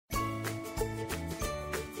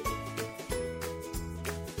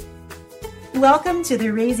Welcome to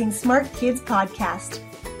the Raising Smart Kids podcast.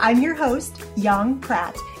 I'm your host, Yang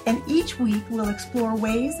Pratt, and each week we'll explore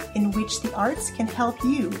ways in which the arts can help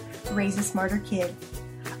you raise a smarter kid.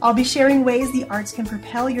 I'll be sharing ways the arts can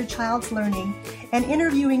propel your child's learning and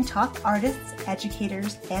interviewing top artists,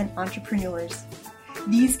 educators, and entrepreneurs.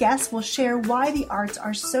 These guests will share why the arts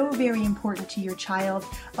are so very important to your child,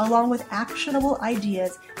 along with actionable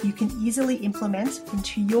ideas you can easily implement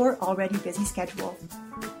into your already busy schedule.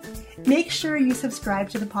 Make sure you subscribe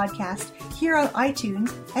to the podcast here on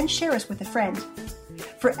iTunes and share us with a friend.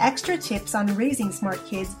 For extra tips on raising smart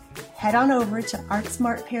kids, head on over to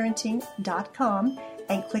artsmartparenting.com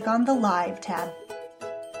and click on the Live tab.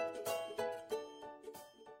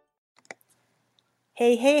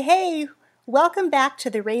 Hey! Welcome back to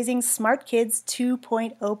the Raising Smart Kids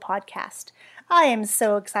 2.0 podcast. I am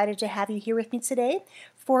so excited to have you here with me today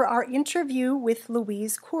for our interview with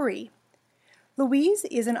Louise Khoury. Louise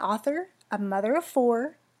is an author, a mother of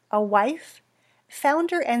four, a wife,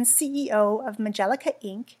 founder and CEO of Majelica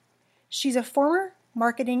Inc. She's a former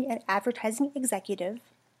marketing and advertising executive,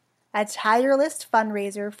 a tireless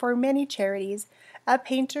fundraiser for many charities, a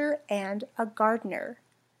painter, and a gardener.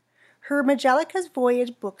 Her Majelica's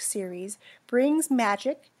Voyage book series brings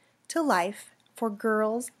magic to life for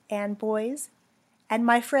girls and boys. And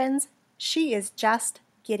my friends, she is just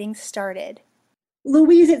getting started.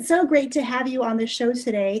 Louise, it's so great to have you on the show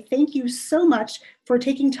today. Thank you so much for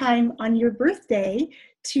taking time on your birthday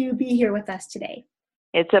to be here with us today.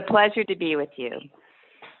 It's a pleasure to be with you.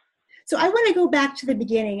 So I want to go back to the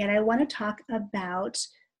beginning and I want to talk about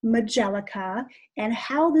Majelica and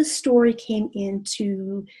how this story came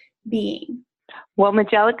into being. Well,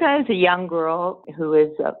 Majelica is a young girl who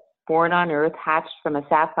is born on Earth, hatched from a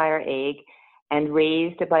sapphire egg, and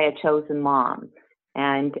raised by a chosen mom.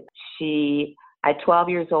 And she, at 12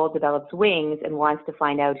 years old, develops wings and wants to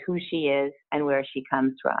find out who she is and where she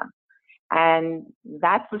comes from. And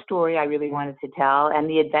that's the story I really wanted to tell, and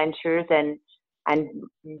the adventures, and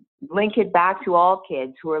link it back to all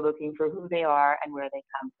kids who are looking for who they are and where they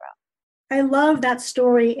come from. I love that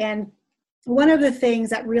story, and one of the things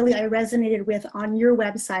that really I resonated with on your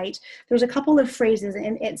website, there's a couple of phrases,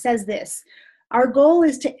 and it says this: our goal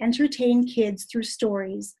is to entertain kids through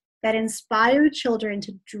stories that inspire children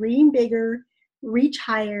to dream bigger, reach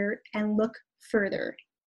higher, and look further.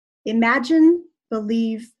 Imagine,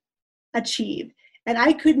 believe, achieve. And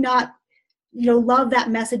I could not, love that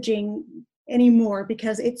messaging anymore,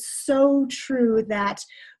 because it's so true that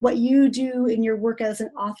what you do in your work as an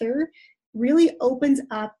author really opens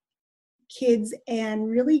up kids and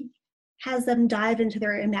really has them dive into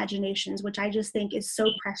their imaginations, which I just think is so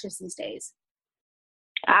precious these days.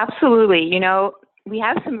 Absolutely. We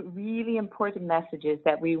have some really important messages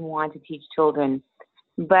that we want to teach children,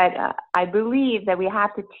 but I believe that we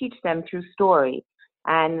have to teach them through story,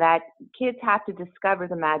 and that kids have to discover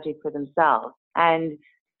the magic for themselves. And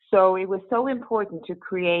so it was so important to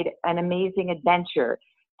create an amazing adventure,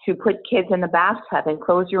 to put kids in the bathtub and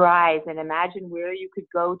close your eyes and imagine where you could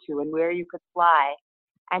go to and where you could fly,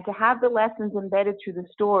 and to have the lessons embedded through the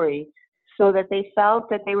story so that they felt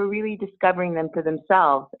that they were really discovering them for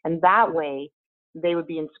themselves. And that way, they would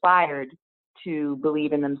be inspired to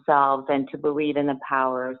believe in themselves and to believe in the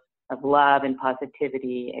power of love and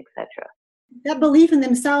positivity, etc. That belief in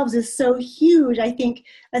themselves is so huge, I think,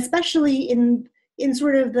 especially in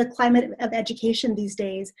sort of the climate of education these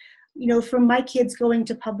days. From my kids going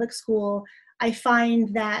to public school, I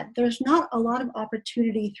find that there's not a lot of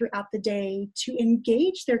opportunity throughout the day to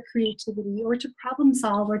engage their creativity or to problem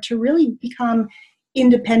solve or to really become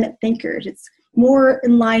independent thinkers. It's more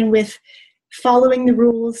in line with following the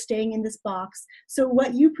rules, staying in this box. So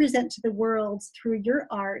what you present to the world through your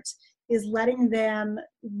art is letting them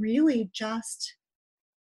really just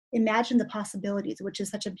imagine the possibilities, which is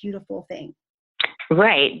such a beautiful thing.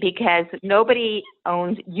 Right, because you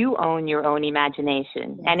own your own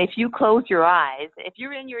imagination. Yes. And if you close your eyes, if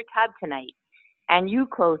you're in your tub tonight and you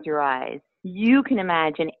close your eyes, you can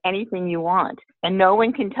imagine anything you want. And no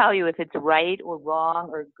one can tell you if it's right or wrong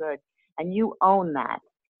or good. And you own that.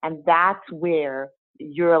 And that's where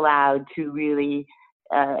you're allowed to really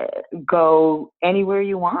go anywhere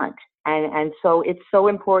you want. And so it's so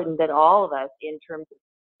important that all of us, in terms of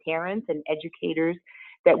parents and educators,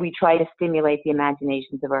 that we try to stimulate the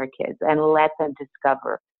imaginations of our kids and let them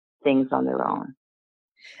discover things on their own.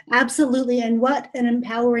 Absolutely. And what an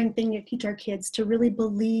empowering thing to teach our kids to really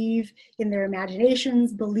believe in their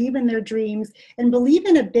imaginations, believe in their dreams, and believe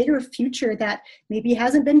in a bigger future that maybe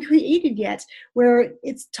hasn't been created yet, where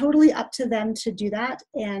it's totally up to them to do that.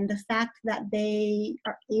 And the fact that they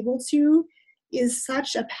are able to is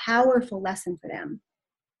such a powerful lesson for them.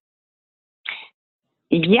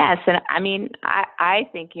 Yes, and I mean, I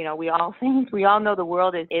think, we all think, we all know the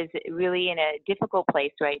world is really in a difficult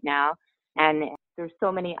place right now, and there's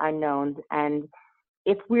so many unknowns. And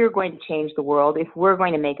if we're going to change the world, if we're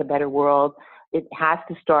going to make a better world, it has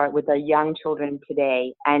to start with our young children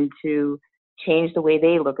today and to change the way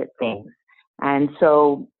they look at things. And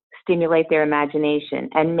so stimulate their imagination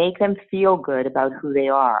and make them feel good about who they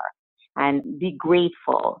are and be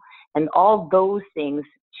grateful. And all those things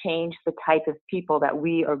change the type of people that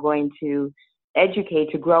we are going to educate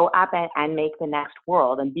to grow up and make the next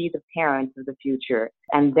world and be the parents of the future.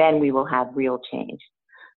 And then we will have real change.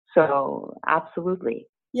 So absolutely.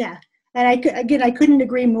 Yeah. And I couldn't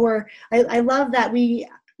agree more. I love that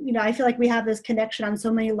I feel like we have this connection on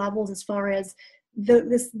so many levels as far as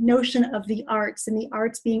this notion of the arts and the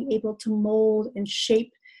arts being able to mold and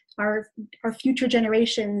shape our future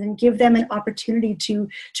generations and give them an opportunity to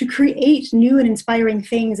create new and inspiring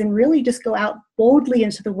things and really just go out boldly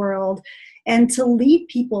into the world and to lead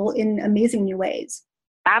people in amazing new ways.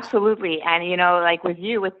 Absolutely. And, like with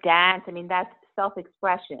you, with dance, I mean, that's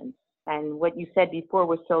self-expression. And what you said before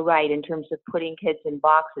was so right in terms of putting kids in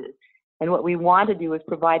boxes. And what we want to do is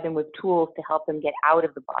provide them with tools to help them get out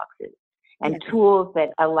of the boxes and Yes. tools that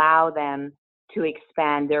allow them to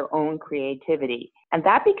expand their own creativity. And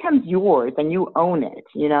that becomes yours and you own it,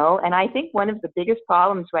 And I think one of the biggest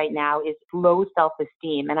problems right now is low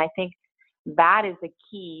self-esteem. And I think that is the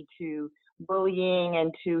key to bullying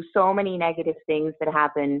and to so many negative things that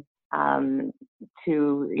happen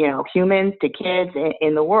to humans, to kids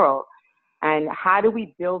in the world. And how do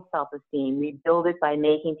we build self-esteem? We build it by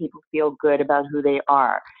making people feel good about who they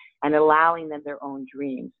are and allowing them their own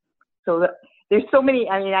dreams. So there's so many.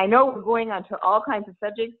 I mean, I know we're going on to all kinds of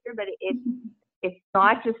subjects here, but it's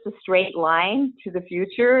not just a straight line to the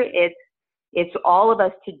future. It's all of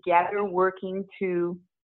us together working to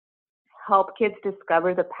help kids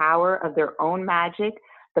discover the power of their own magic,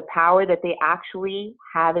 the power that they actually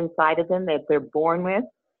have inside of them that they're born with,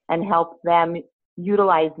 and help them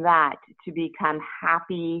utilize that to become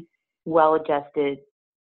happy, well-adjusted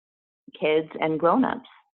kids and grown-ups.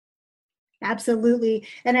 Absolutely.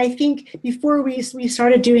 And I think before we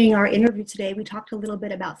started doing our interview today, we talked a little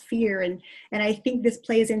bit about fear. And I think this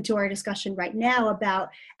plays into our discussion right now about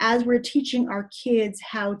as we're teaching our kids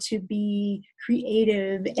how to be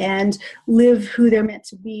creative and live who they're meant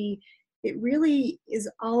to be, it really is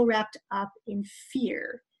all wrapped up in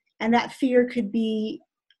fear. And that fear could be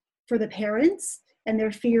for the parents and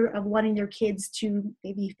their fear of wanting their kids to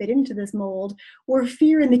maybe fit into this mold, or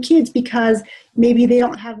fear in the kids because maybe they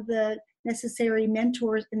don't have the necessary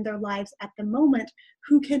mentors in their lives at the moment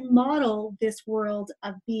who can model this world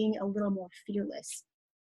of being a little more fearless.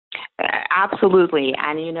 Absolutely.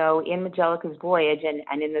 And, in Majelica's Voyage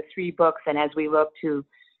and in the 3 books, and as we look to,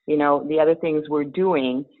 the other things we're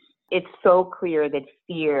doing, it's so clear that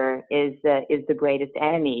fear is the greatest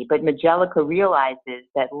enemy. But Majelica realizes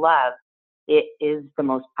that love, it is the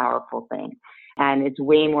most powerful thing. And it's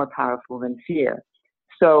way more powerful than fear.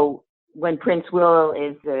 So when Prince Will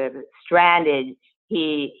is stranded,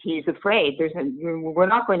 he's afraid. We're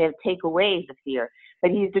not going to take away the fear,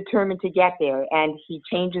 but he's determined to get there, and he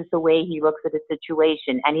changes the way he looks at a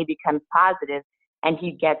situation, and he becomes positive, and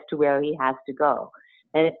he gets to where he has to go.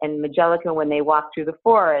 And Majelica, when they walk through the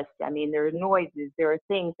forest, I mean, there are noises, there are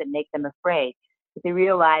things that make them afraid. But they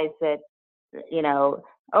realize that,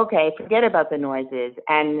 okay, forget about the noises.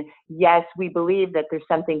 And yes, we believe that there's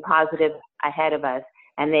something positive ahead of us.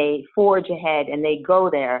 And they forge ahead and they go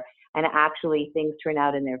there, and actually things turn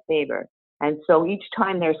out in their favor. And so each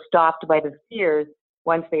time they're stopped by the fears,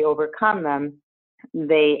 once they overcome them,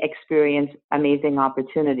 they experience amazing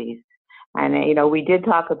opportunities. And, we did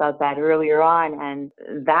talk about that earlier on,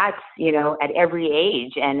 and that's, at every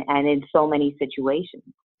age and in so many situations.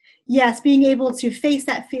 Yes, being able to face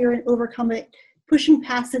that fear and overcome it, pushing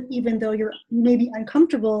past it even though you're maybe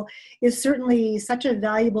uncomfortable, is certainly such a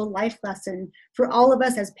valuable life lesson for all of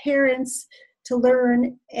us as parents to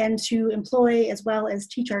learn and to employ, as well as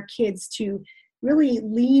teach our kids to really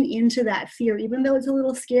lean into that fear, even though it's a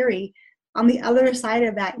little scary. On the other side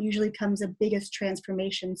of that usually comes the biggest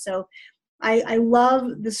transformation. So I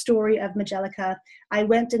love the story of Majelica. I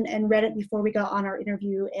went and read it before we got on our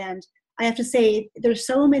interview, and I have to say, there's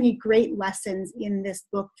so many great lessons in this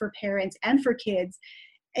book for parents and for kids.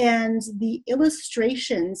 And the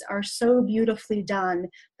illustrations are so beautifully done,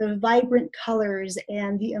 the vibrant colors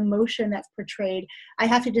and the emotion that's portrayed. I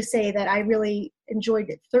have to just say that I really enjoyed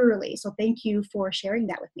it thoroughly. So thank you for sharing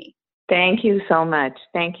that with me. Thank you so much.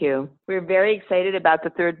 Thank you. We're very excited about the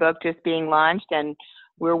 3rd book just being launched, and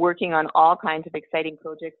we're working on all kinds of exciting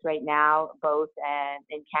projects right now, both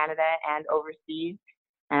in Canada and overseas.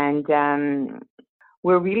 And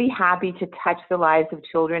we're really happy to touch the lives of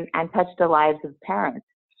children and touch the lives of parents.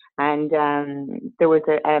 And there was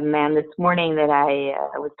a man this morning that I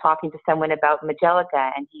was talking to someone about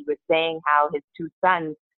Majelica, and he was saying how his two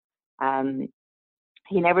sons,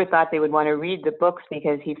 he never thought they would want to read the books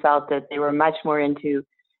because he felt that they were much more into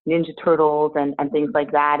Ninja Turtles and things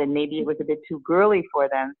like that, and maybe it was a bit too girly for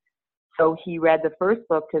them. So he read the first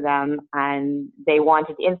book to them, and they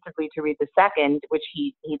wanted instantly to read the second, which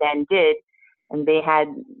he then did. And they had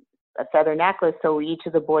a feather necklace, so each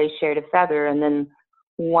of the boys shared a feather. And then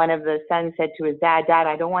one of the sons said to his dad, "Dad,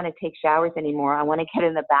 I don't want to take showers anymore. I want to get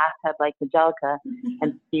in the bathtub like Majelica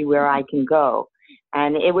and see where I can go."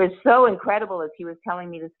 And it was so incredible as he was telling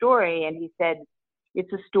me the story. And he said,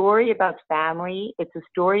 it's a story about family. It's a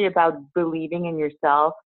story about believing in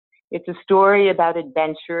yourself. It's a story about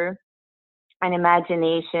adventure and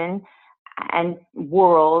imagination and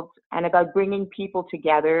worlds, and about bringing people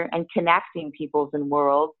together and connecting peoples and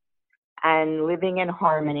worlds and living in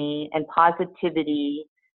harmony and positivity,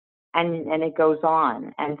 and it goes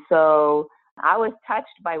on. And so I was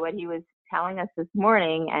touched by what he was telling us this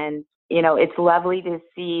morning, and it's lovely to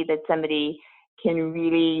see that somebody can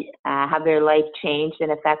really have their life changed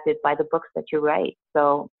and affected by the books that you write.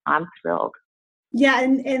 So I'm thrilled. Yeah,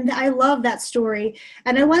 and I love that story.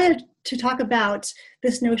 And I wanted to talk about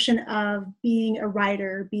this notion of being a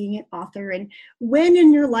writer, being an author, and when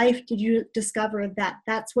in your life did you discover that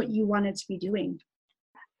that's what you wanted to be doing?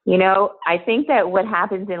 I think that what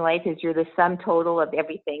happens in life is you're the sum total of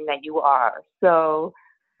everything that you are. So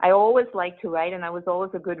I always liked to write, and I was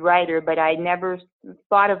always a good writer, but I never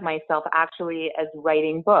thought of myself actually as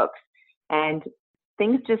writing books. And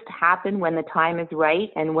things just happen when the time is right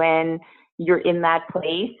and when you're in that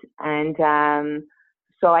place. And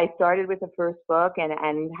so I started with the first book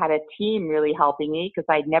and had a team really helping me, because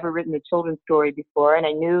I'd never written a children's story before, and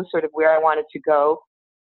I knew sort of where I wanted to go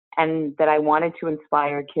and that I wanted to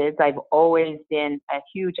inspire kids. I've always been a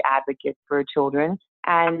huge advocate for children.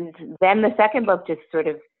 And then the second book just sort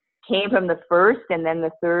of came from the first, and then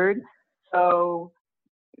the third. So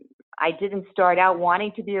I didn't start out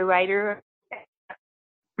wanting to be a writer.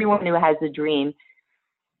 Everyone who has a dream,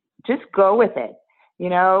 just go with it.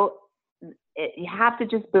 You have to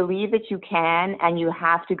just believe that you can, and you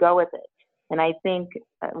have to go with it. And I think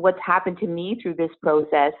what's happened to me through this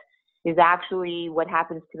process is actually what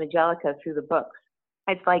happens to Majelica through the books.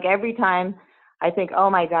 It's like every time I think, oh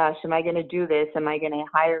my gosh, am I going to do this? Am I going to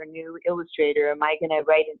hire a new illustrator? Am I going to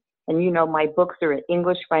write it? And my books are in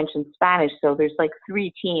English, French, and Spanish, so there's like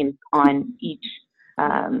 3 teams on each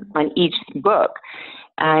book.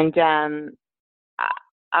 And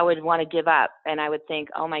I would want to give up, and I would think,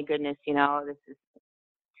 oh my goodness, this is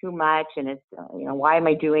too much, and it's, why am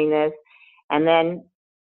I doing this? And then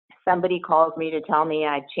somebody calls me to tell me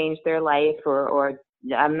I've changed their life, or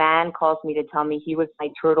a man calls me to tell me he was my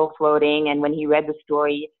turtle floating, and when he read the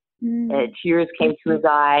story, tears came to his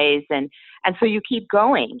eyes, and so you keep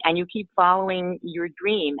going, and you keep following your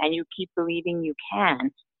dream, and you keep believing you can,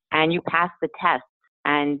 and you pass the test.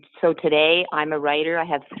 And so today I'm a writer. I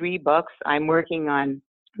have 3 books. I'm working on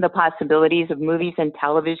the possibilities of movies and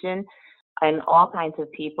television and all kinds of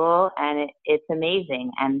people, and it's amazing.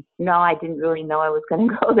 And no, I didn't really know I was going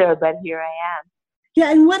to go there, but here I am.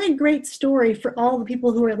 Yeah, and what a great story for all the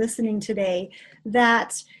people who are listening today,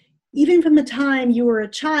 that even from the time you were a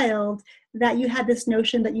child, that you had this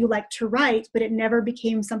notion that you liked to write, but it never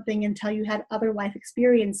became something until you had other life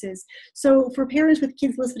experiences. So for parents with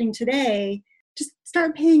kids listening today, just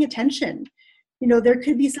start paying attention. There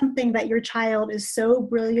could be something that your child is so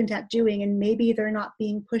brilliant at doing, and maybe they're not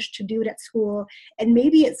being pushed to do it at school, and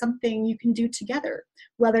maybe it's something you can do together,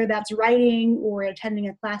 whether that's writing or attending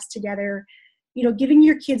a class together. Giving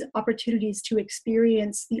your kids opportunities to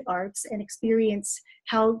experience the arts and experience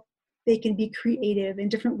how they can be creative in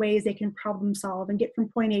different ways, they can problem solve and get from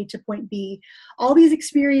point A to point B. All these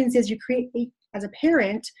experiences you create as a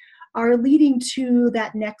parent are leading to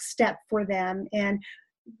that next step for them. And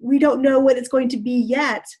we don't know what it's going to be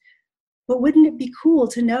yet, but wouldn't it be cool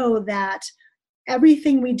to know that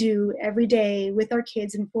everything we do every day with our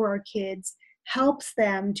kids and for our kids helps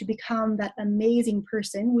them to become that amazing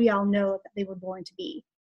person we all know that they were born to be?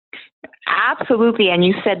 Absolutely. And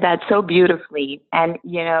you said that so beautifully. And,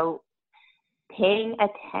 pay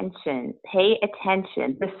attention.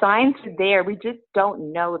 The signs are there. We just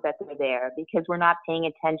don't know that they're there because we're not paying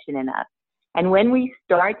attention enough. And when we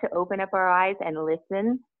start to open up our eyes and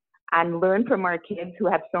listen and learn from our kids who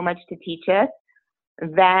have so much to teach us,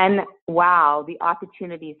 then, wow, the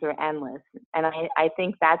opportunities are endless. And I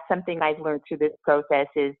think that's something I've learned through this process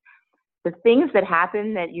is the things that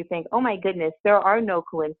happen that you think, oh my goodness, there are no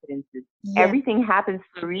coincidences. Yeah. Everything happens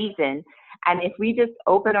for a reason. And if we just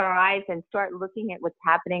open our eyes and start looking at what's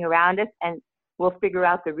happening around us, and we'll figure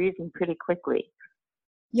out the reason pretty quickly.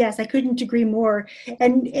 Yes, I couldn't agree more.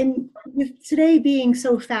 And with today being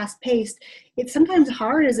so fast paced, it's sometimes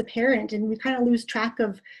hard as a parent, and we kind of lose track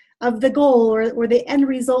of the goal or the end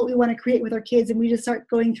result we want to create with our kids, and we just start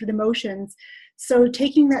going through the motions. So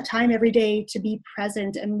taking that time every day to be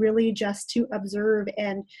present and really just to observe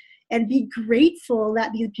and be grateful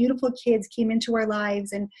that these beautiful kids came into our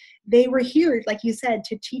lives and they were here, like you said,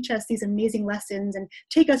 to teach us these amazing lessons and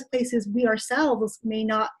take us places we ourselves may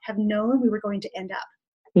not have known we were going to end up.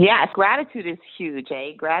 Yes, gratitude is huge,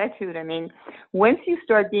 eh? Gratitude, I mean, once you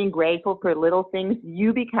start being grateful for little things,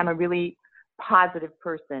 you become a really positive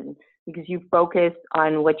person because you focus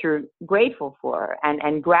on what you're grateful for,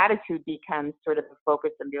 and gratitude becomes sort of the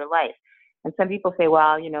focus of your life. And some people say,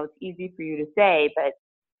 well, it's easy for you to say, but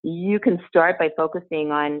you can start by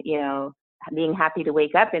focusing on, being happy to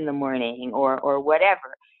wake up in the morning or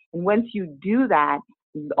whatever. And once you do that,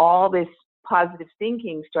 all this positive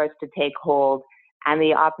thinking starts to take hold. And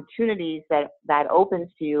the opportunities that opens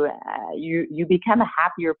to you, you become a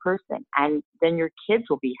happier person, and then your kids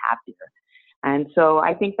will be happier. And so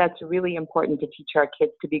I think that's really important to teach our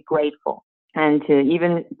kids to be grateful and to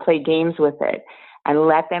even play games with it and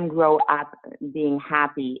let them grow up being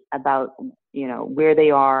happy about, where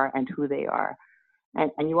they are and who they are.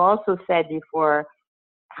 And you also said before,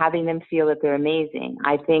 having them feel that they're amazing.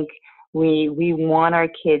 I think we want our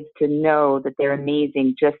kids to know that they're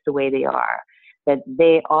amazing just the way they are, that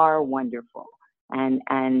they are wonderful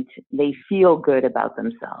and they feel good about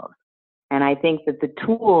themselves. And I think that the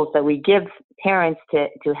tools that we give parents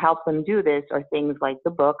to help them do this are things like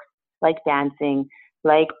the books, like dancing,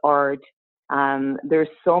 like art. There's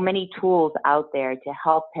so many tools out there to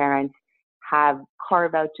help parents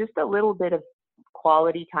carve out just a little bit of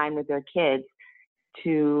quality time with their kids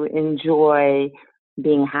to enjoy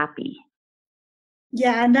being happy.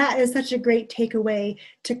 Yeah, and that is such a great takeaway,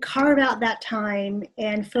 to carve out that time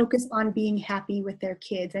and focus on being happy with their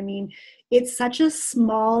kids. I mean, it's such a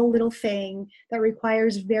small little thing that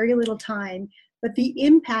requires very little time, but the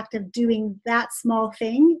impact of doing that small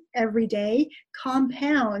thing every day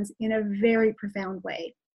compounds in a very profound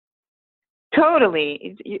way.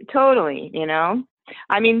 Totally.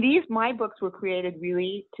 I mean, my books were created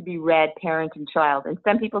really to be read parent and child. And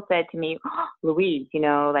some people said to me, oh, Louise,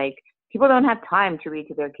 like, people don't have time to read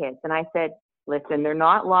to their kids. And I said, listen, they're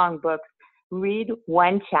not long books. Read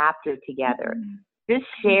one chapter together. Just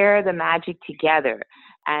share the magic together.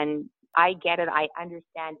 And I get it. I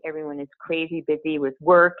understand everyone is crazy busy with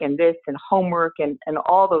work and this and homework and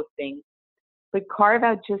all those things. But carve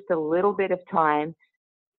out just a little bit of time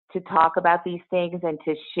to talk about these things and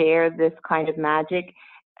to share this kind of magic.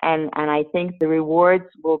 And I think the rewards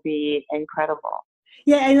will be incredible.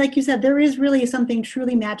 Yeah, and like you said, there is really something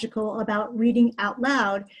truly magical about reading out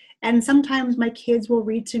loud. And sometimes my kids will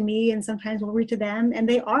read to me and sometimes we'll read to them, and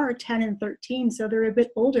they are 10 and 13, so they're a bit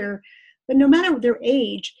older. But no matter their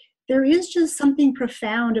age, there is just something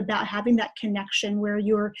profound about having that connection where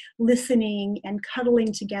you're listening and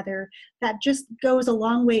cuddling together that just goes a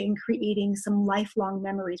long way in creating some lifelong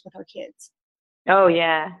memories with our kids. Oh,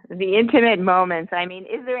 yeah. The intimate moments. I mean,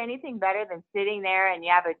 is there anything better than sitting there and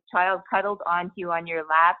you have a child cuddled onto you on your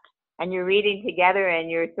lap and you're reading together and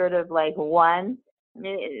you're sort of like one? I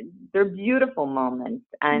mean, they're beautiful moments.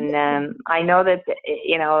 And I know that,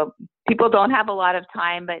 people don't have a lot of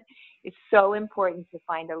time, but it's so important to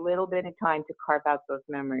find a little bit of time to carve out those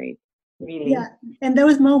memories. Really. Yeah. And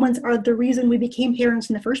those moments are the reason we became parents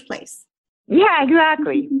in the first place. Yeah,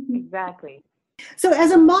 exactly. Exactly. So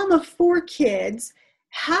as a mom of 4 kids,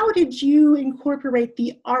 how did you incorporate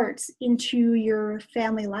the arts into your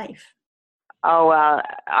family life? Oh, well,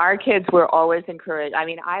 our kids were always encouraged. I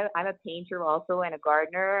mean, I'm a painter also and a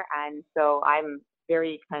gardener, and so I'm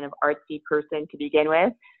very kind of artsy person to begin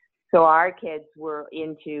with. So our kids were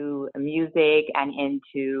into music and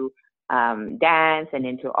into dance and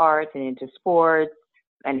into arts and into sports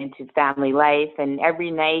and into family life. And every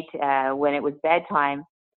night when it was bedtime,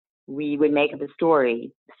 we would make up a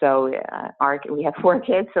story. So we have 4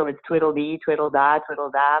 kids, so it's Twiddle-dee, Twiddle-da,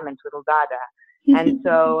 Twiddle-dum, and Twiddle-da-da. And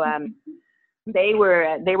so they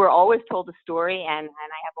were always told a story, and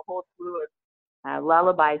I have a whole slew of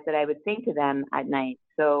lullabies that I would sing to them at night.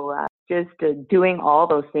 So just doing all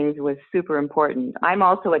those things was super important. I'm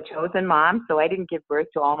also a chosen mom, so I didn't give birth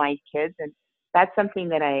to all my kids, and that's something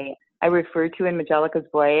that I refer to in Majelica's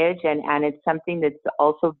Voyage, and it's something that's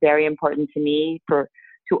also very important to me,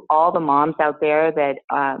 to all the moms out there that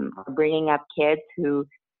are bringing up kids who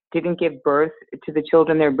didn't give birth to the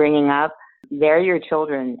children they're bringing up, they're your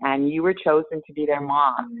children, and you were chosen to be their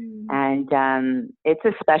mom. And it's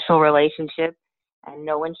a special relationship, and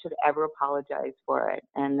no one should ever apologize for it.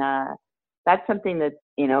 And that's something that,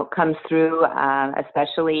 comes through,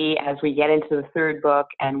 especially as we get into the third book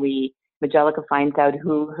and Majelica finds out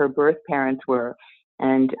who her birth parents were.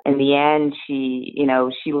 And in the end, she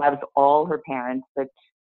loves all her parents, but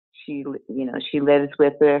she lives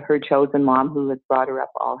with her chosen mom who has brought her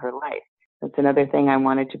up all her life. That's another thing I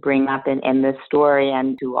wanted to bring up in this story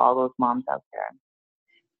and to all those moms out there.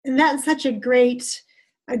 And that's such a great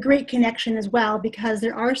connection as well, because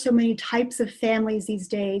there are so many types of families these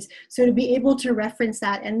days. So to be able to reference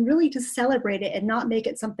that and really to celebrate it and not make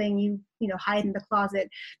it something you hide in the closet,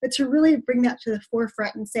 but to really bring that to the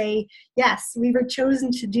forefront and say, yes, we were chosen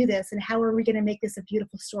to do this, and how are we going to make this a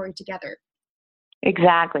beautiful story together?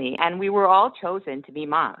 Exactly. And we were all chosen to be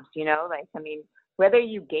moms, whether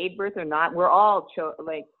you gave birth or not, we're all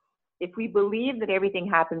if we believe that everything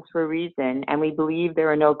happens for a reason and we believe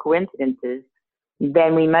there are no coincidences,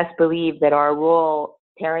 then we must believe that our role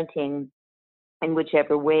parenting, in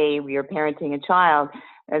whichever way we are parenting a child,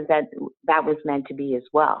 that was meant to be as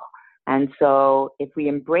well. And so if we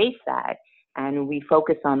embrace that and we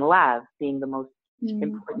focus on love being the most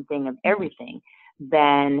important thing of everything,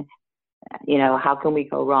 then, how can we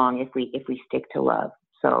go wrong if we stick to love?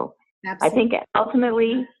 So absolutely. I think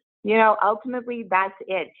ultimately that's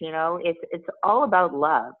it. It's all about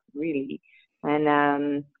love, really.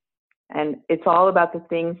 And it's all about the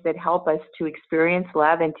things that help us to experience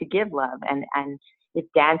love and to give love. And if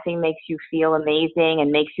dancing makes you feel amazing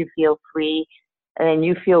and makes you feel free and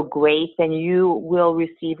you feel great, then you will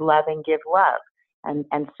receive love and give love, and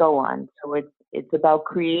so on. So it's about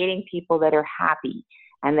creating people that are happy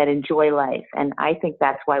and that enjoy life. And I think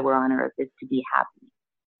that's why we're on earth, is to be happy.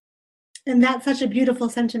 And that's such a beautiful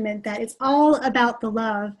sentiment, that it's all about the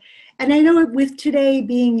love. And I know with today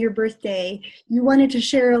being your birthday, you wanted to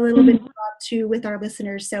share a little bit with our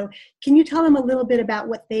listeners. So can you tell them a little bit about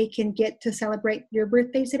what they can get to celebrate your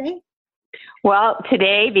birthday today? Well,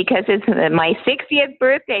 today, because it's my 60th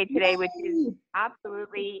birthday today, which is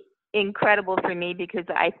absolutely incredible for me, because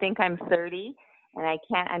I think I'm 30 and I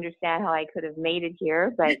can't understand how I could have made it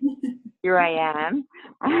here, but here I am.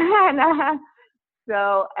 And,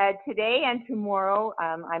 So today and tomorrow,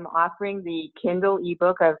 I'm offering the Kindle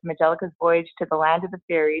ebook of Majelica's Voyage to the Land of the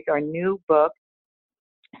Fairies, our new book,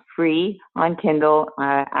 free on Kindle,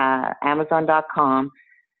 Amazon.com,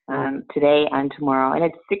 today and tomorrow. And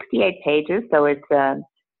it's 68 pages, so it's a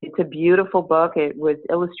beautiful book. It was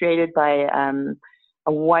illustrated by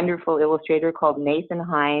a wonderful illustrator called Nathan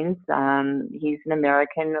Hines. He's an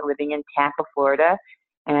American living in Tampa, Florida.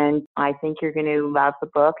 And I think you're going to love the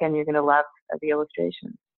book and you're going to love the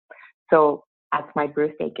illustrations. So that's my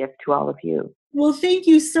birthday gift to all of you. Well, thank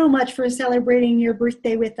you so much for celebrating your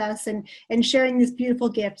birthday with us and sharing this beautiful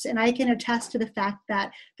gift. And I can attest to the fact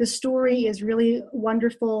that the story is really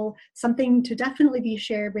wonderful, something to definitely be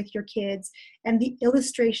shared with your kids. And the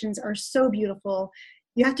illustrations are so beautiful.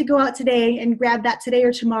 You have to go out today and grab that today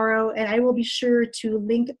or tomorrow, and I will be sure to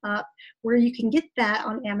link up where you can get that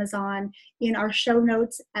on Amazon in our show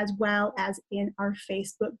notes, as well as in our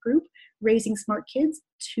Facebook group, Raising Smart Kids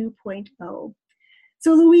 2.0.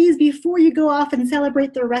 So Louise, before you go off and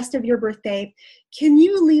celebrate the rest of your birthday, can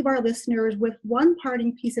you leave our listeners with one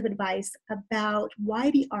parting piece of advice about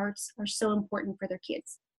why the arts are so important for their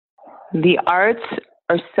kids? The arts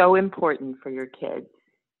are so important for your kids,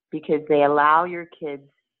 because they allow your kids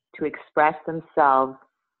to express themselves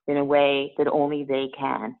in a way that only they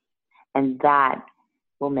can. And that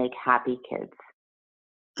will make happy kids.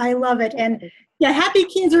 I love it. And yeah, happy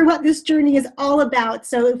kids are what this journey is all about.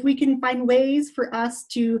 So if we can find ways for us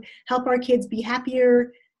to help our kids be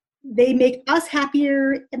happier, they make us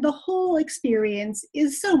happier, and the whole experience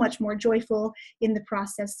is so much more joyful in the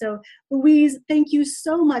process. So Louise, thank you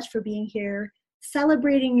so much for being here,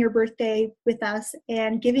 celebrating your birthday with us,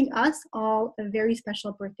 and giving us all a very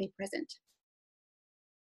special birthday present.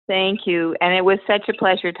 Thank you. And it was such a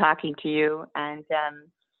pleasure talking to you. And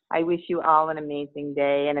I wish you all an amazing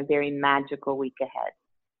day and a very magical week ahead.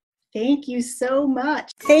 Thank you so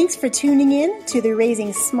much. Thanks for tuning in to the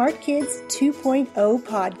Raising Smart Kids 2.0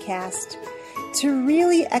 podcast. To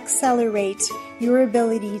really accelerate your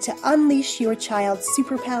ability to unleash your child's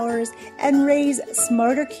superpowers and raise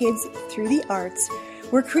smarter kids through the arts,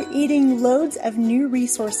 we're creating loads of new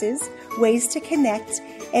resources, ways to connect,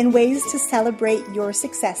 and ways to celebrate your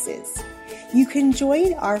successes. You can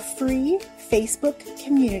join our free Facebook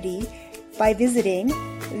community by visiting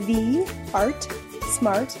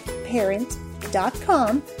theartsmartparent.com.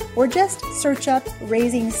 www.raisingSmartKids.com or just search up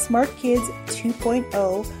Raising Smart Kids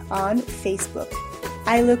 2.0 on Facebook.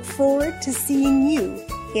 I look forward to seeing you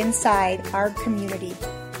inside our community.